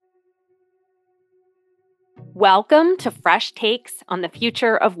Welcome to Fresh Takes on the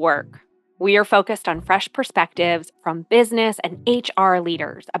Future of Work. We are focused on fresh perspectives from business and HR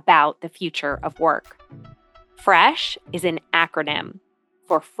leaders about the future of work. FRESH is an acronym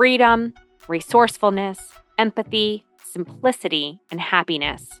for freedom, resourcefulness, empathy, simplicity, and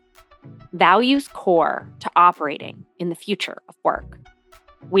happiness. Values core to operating in the future of work.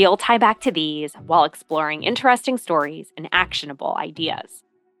 We'll tie back to these while exploring interesting stories and actionable ideas.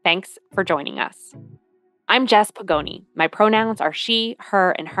 Thanks for joining us. I'm Jess Pagoni. My pronouns are she,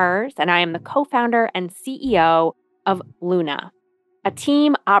 her, and hers, and I am the co-founder and CEO of Luna, a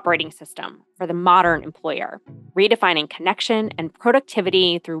team operating system for the modern employer, redefining connection and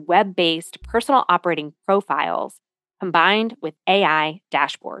productivity through web-based personal operating profiles combined with AI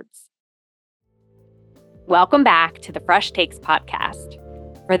dashboards. Welcome back to the Fresh Takes podcast.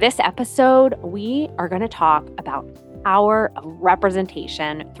 For this episode, we are going to talk about the power of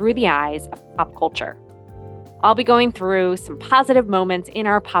representation through the eyes of pop culture. I'll be going through some positive moments in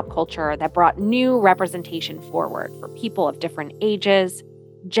our pop culture that brought new representation forward for people of different ages,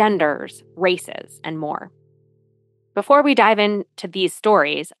 genders, races, and more. Before we dive into these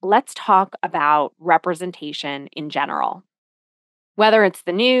stories, let's talk about representation in general. Whether it's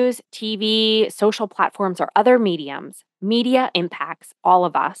the news, TV, social platforms, or other mediums, media impacts all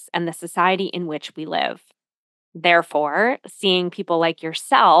of us and the society in which we live. Therefore, seeing people like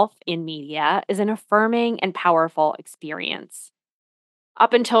yourself in media is an affirming and powerful experience.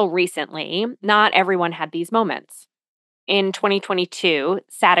 Up until recently, not everyone had these moments. In 2022,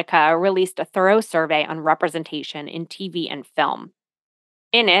 Satica released a thorough survey on representation in TV and film.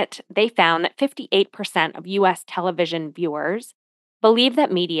 In it, they found that 58% of U.S. television viewers believe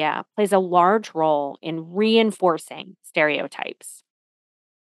that media plays a large role in reinforcing stereotypes.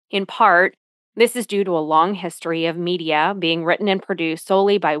 In part, this is due to a long history of media being written and produced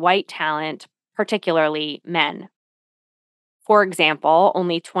solely by white talent, particularly men. For example,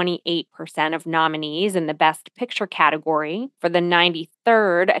 only 28% of nominees in the Best Picture category for the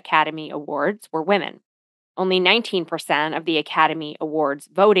 93rd Academy Awards were women. Only 19% of the Academy Awards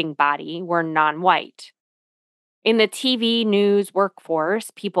voting body were non-white. In the TV news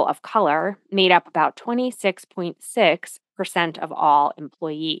workforce, people of color made up about 26.6% of all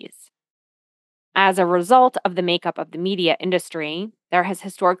employees. As a result of the makeup of the media industry, there has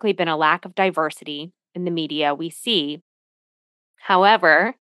historically been a lack of diversity in the media we see.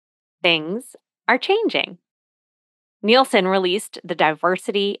 However, things are changing. Nielsen released the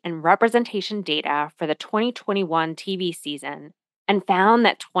diversity and representation data for the 2021 TV season and found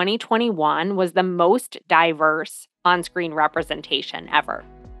that 2021 was the most diverse on-screen representation ever.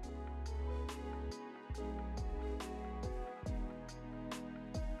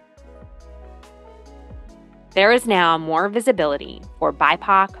 There is now more visibility for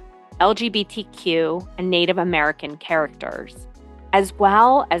BIPOC, LGBTQ, and Native American characters, as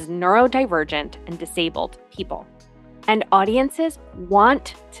well as neurodivergent and disabled people. And audiences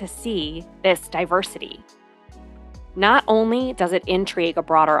want to see this diversity. Not only does it intrigue a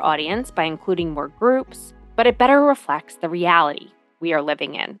broader audience by including more groups, but it better reflects the reality we are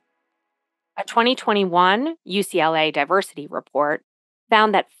living in. A 2021 UCLA diversity report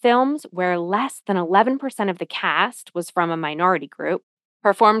found that films where less than 11% of the cast was from a minority group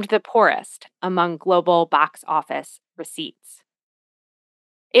performed the poorest among global box office receipts.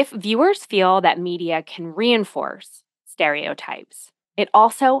 If viewers feel that media can reinforce stereotypes, it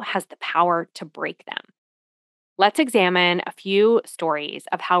also has the power to break them. Let's examine a few stories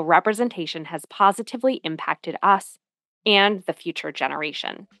of how representation has positively impacted us and the future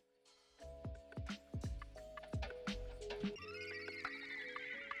generation.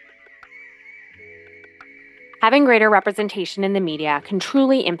 Having greater representation in the media can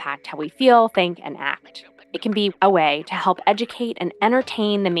truly impact how we feel, think, and act. It can be a way to help educate and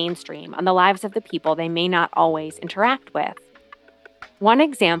entertain the mainstream on the lives of the people they may not always interact with. One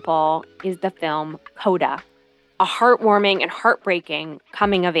example is the film Coda, a heartwarming and heartbreaking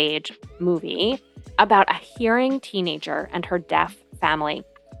coming-of-age movie about a hearing teenager and her deaf family.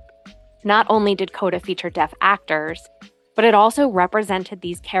 Not only did Coda feature deaf actors, but it also represented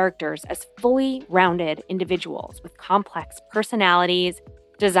these characters as fully rounded individuals with complex personalities,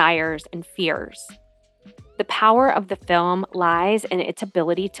 desires, and fears. The power of the film lies in its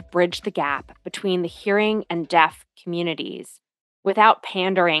ability to bridge the gap between the hearing and deaf communities without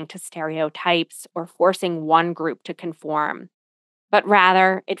pandering to stereotypes or forcing one group to conform, but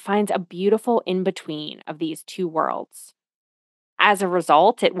rather it finds a beautiful in-between of these two worlds. As a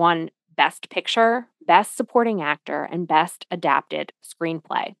result, it won Best Picture, Best Supporting Actor, and Best Adapted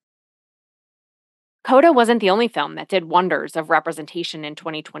Screenplay. Coda wasn't the only film that did wonders of representation in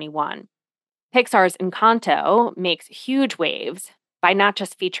 2021. Pixar's Encanto makes huge waves by not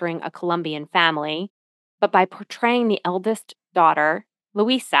just featuring a Colombian family, but by portraying the eldest daughter,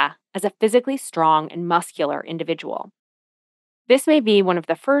 Luisa, as a physically strong and muscular individual. This may be one of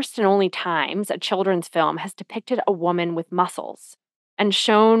the first and only times a children's film has depicted a woman with muscles and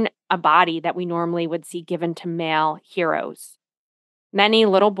shown a body that we normally would see given to male heroes. Many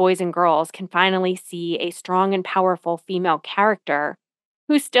little boys and girls can finally see a strong and powerful female character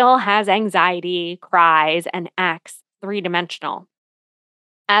who still has anxiety, cries, and acts three-dimensional.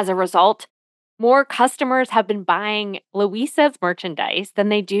 As a result, more customers have been buying Luisa's merchandise than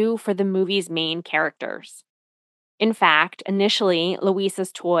they do for the movie's main characters. In fact, initially,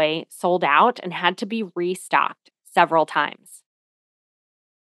 Luisa's toy sold out and had to be restocked several times.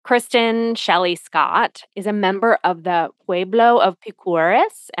 Kristen Shelley Scott is a member of the Pueblo of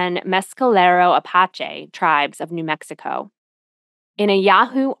Picures and Mescalero Apache tribes of New Mexico. In a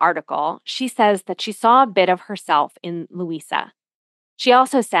Yahoo article, she says that she saw a bit of herself in Luisa. She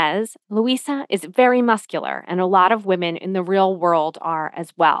also says, Luisa is very muscular, and a lot of women in the real world are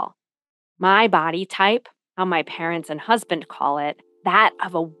as well. My body type, how my parents and husband call it, that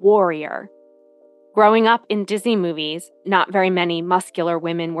of a warrior. Growing up in Disney movies, not very many muscular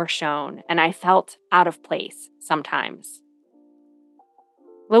women were shown, and I felt out of place sometimes.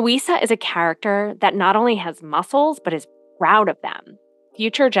 Luisa is a character that not only has muscles, but is proud of them.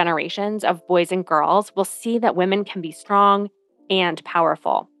 Future generations of boys and girls will see that women can be strong and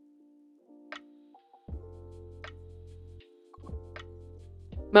powerful.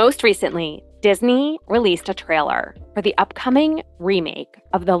 Most recently, Disney released a trailer for the upcoming remake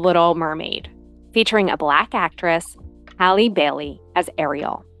of The Little Mermaid, featuring a Black actress, Halle Bailey, as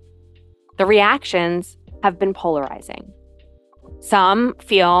Ariel. The reactions have been polarizing. Some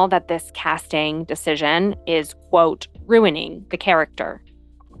feel that this casting decision is, quote, ruining the character.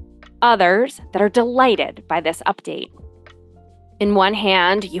 Others that are delighted by this update. In one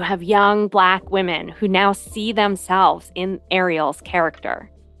hand, you have young Black women who now see themselves in Ariel's character.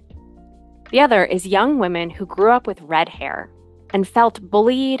 The other is young women who grew up with red hair and felt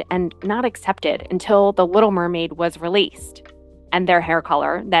bullied and not accepted until The Little Mermaid was released, and their hair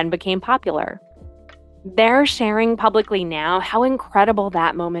color then became popular. They're sharing publicly now how incredible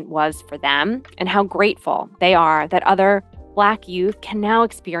that moment was for them and how grateful they are that other Black youth can now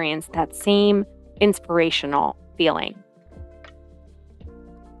experience that same inspirational feeling.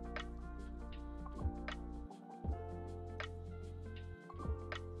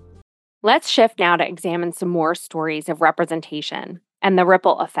 Let's shift now to examine some more stories of representation and the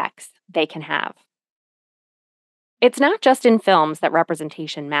ripple effects they can have. It's not just in films that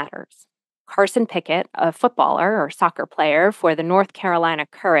representation matters. Carson Pickett, a footballer or soccer player for the North Carolina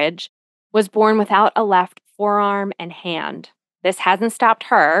Courage, was born without a left forearm and hand. This hasn't stopped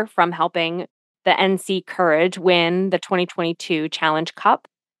her from helping the NC Courage win the 2022 Challenge Cup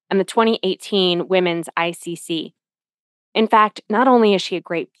and the 2018 Women's ICC. In fact, not only is she a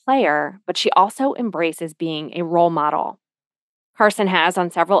great player, but she also embraces being a role model. Carson has,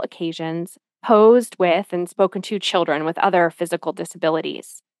 on several occasions, posed with and spoken to children with other physical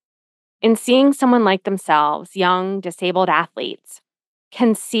disabilities. In seeing someone like themselves, young, disabled athletes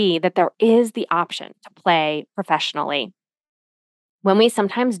can see that there is the option to play professionally. When we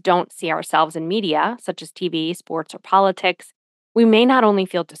sometimes don't see ourselves in media, such as TV, sports, or politics, we may not only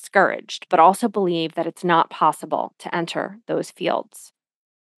feel discouraged, but also believe that it's not possible to enter those fields.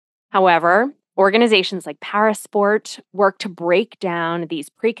 However, organizations like Parasport work to break down these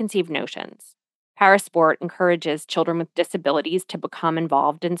preconceived notions. Parasport encourages children with disabilities to become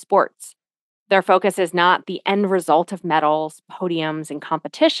involved in sports. Their focus is not the end result of medals, podiums, and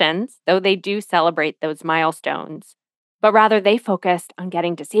competitions, though they do celebrate those milestones, but rather they focused on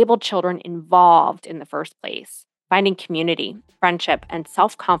getting disabled children involved in the first place, finding community, friendship, and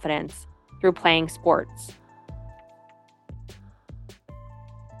self-confidence through playing sports.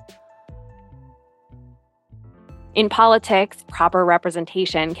 In politics, proper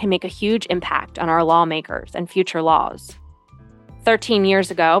representation can make a huge impact on our lawmakers and future laws. 13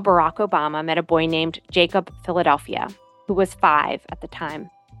 years ago, Barack Obama met a boy named Jacob Philadelphia, who was 5 at the time.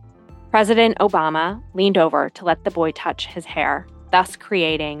 President Obama leaned over to let the boy touch his hair, thus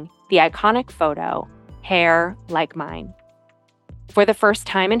creating the iconic photo, Hair Like Mine. For the first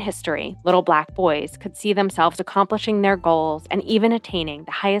time in history, little Black boys could see themselves accomplishing their goals and even attaining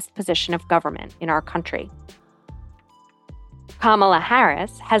the highest position of government in our country. Kamala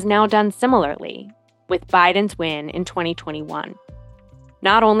Harris has now done similarly with Biden's win in 2021.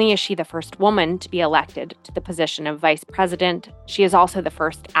 Not only is she the first woman to be elected to the position of vice president, she is also the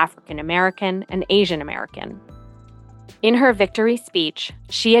first African American and Asian American. In her victory speech,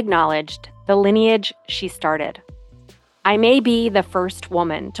 she acknowledged the lineage she started. "I may be the first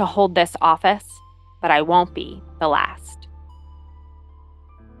woman to hold this office, but I won't be the last."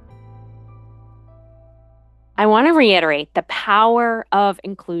 I want to reiterate the power of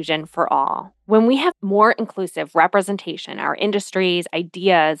inclusion for all. When we have more inclusive representation, our industries,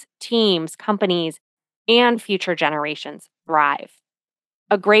 ideas, teams, companies, and future generations thrive.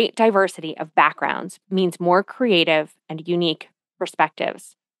 A great diversity of backgrounds means more creative and unique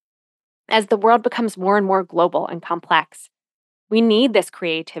perspectives. As the world becomes more and more global and complex, we need this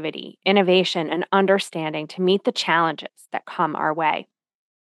creativity, innovation, and understanding to meet the challenges that come our way.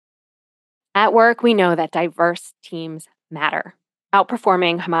 At work, we know that diverse teams matter,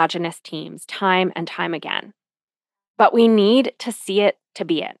 outperforming homogenous teams time and time again. But we need to see it to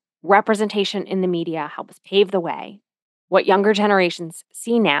be it. Representation in the media helps pave the way. What younger generations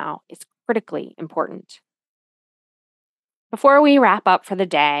see now is critically important. Before we wrap up for the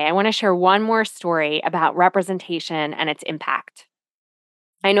day, I want to share one more story about representation and its impact.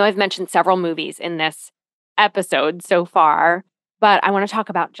 I know I've mentioned several movies in this episode so far, but I want to talk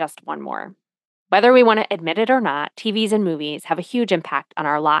about just one more. Whether we want to admit it or not, TVs and movies have a huge impact on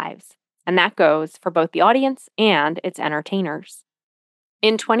our lives, and that goes for both the audience and its entertainers.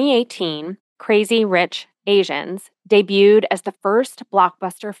 In 2018, Crazy Rich Asians debuted as the first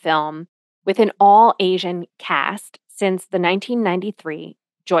blockbuster film with an all-Asian cast since the 1993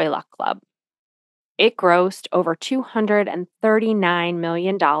 Joy Luck Club. It grossed over $239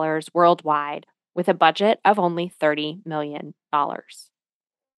 million worldwide with a budget of only $30 million.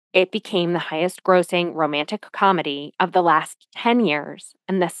 It became the highest grossing romantic comedy of the last 10 years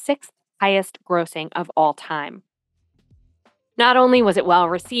and the sixth highest grossing of all time. Not only was it well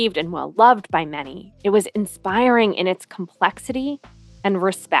received and well loved by many, it was inspiring in its complexity and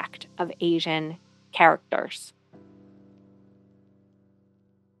respect of Asian characters.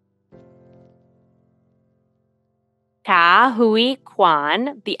 Ka Hui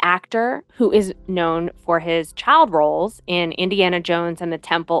Kwan, the actor who is known for his child roles in Indiana Jones and the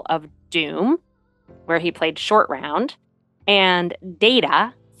Temple of Doom, where he played Short Round, and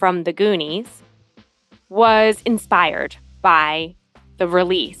Data from The Goonies, was inspired by the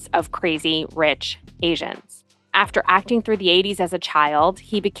release of Crazy Rich Asians. After acting through the 80s as a child,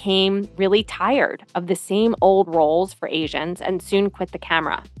 he became really tired of the same old roles for Asians and soon quit the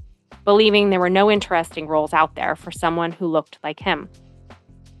camera, believing there were no interesting roles out there for someone who looked like him.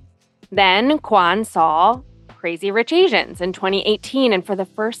 Then Kwan saw Crazy Rich Asians in 2018 and for the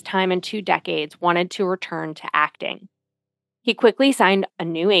first time in 2 decades wanted to return to acting. He quickly signed a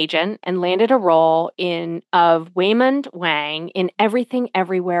new agent and landed a role of Waymond Wang in Everything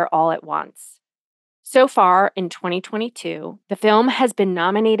Everywhere All at Once. So far in 2022, the film has been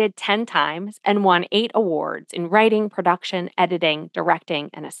nominated 10 times and won 8 awards in writing, production, editing, directing,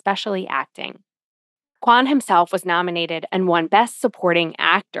 and especially acting. Kwan himself was nominated and won Best Supporting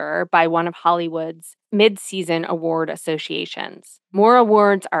Actor by one of Hollywood's mid-season award associations. More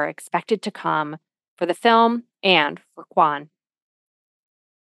awards are expected to come for the film and for Kwan.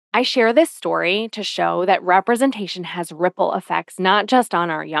 I share this story to show that representation has ripple effects not just on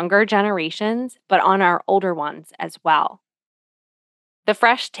our younger generations, but on our older ones as well. The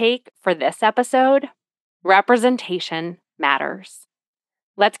fresh take for this episode: representation matters.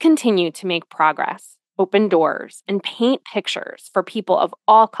 Let's continue to make progress, open doors, and paint pictures for people of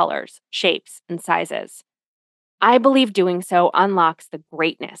all colors, shapes, and sizes. I believe doing so unlocks the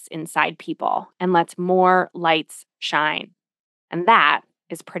greatness inside people and lets more lights shine. And that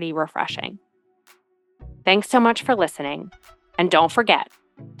is pretty refreshing. Thanks so much for listening, and don't forget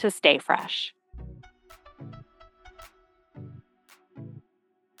to stay fresh.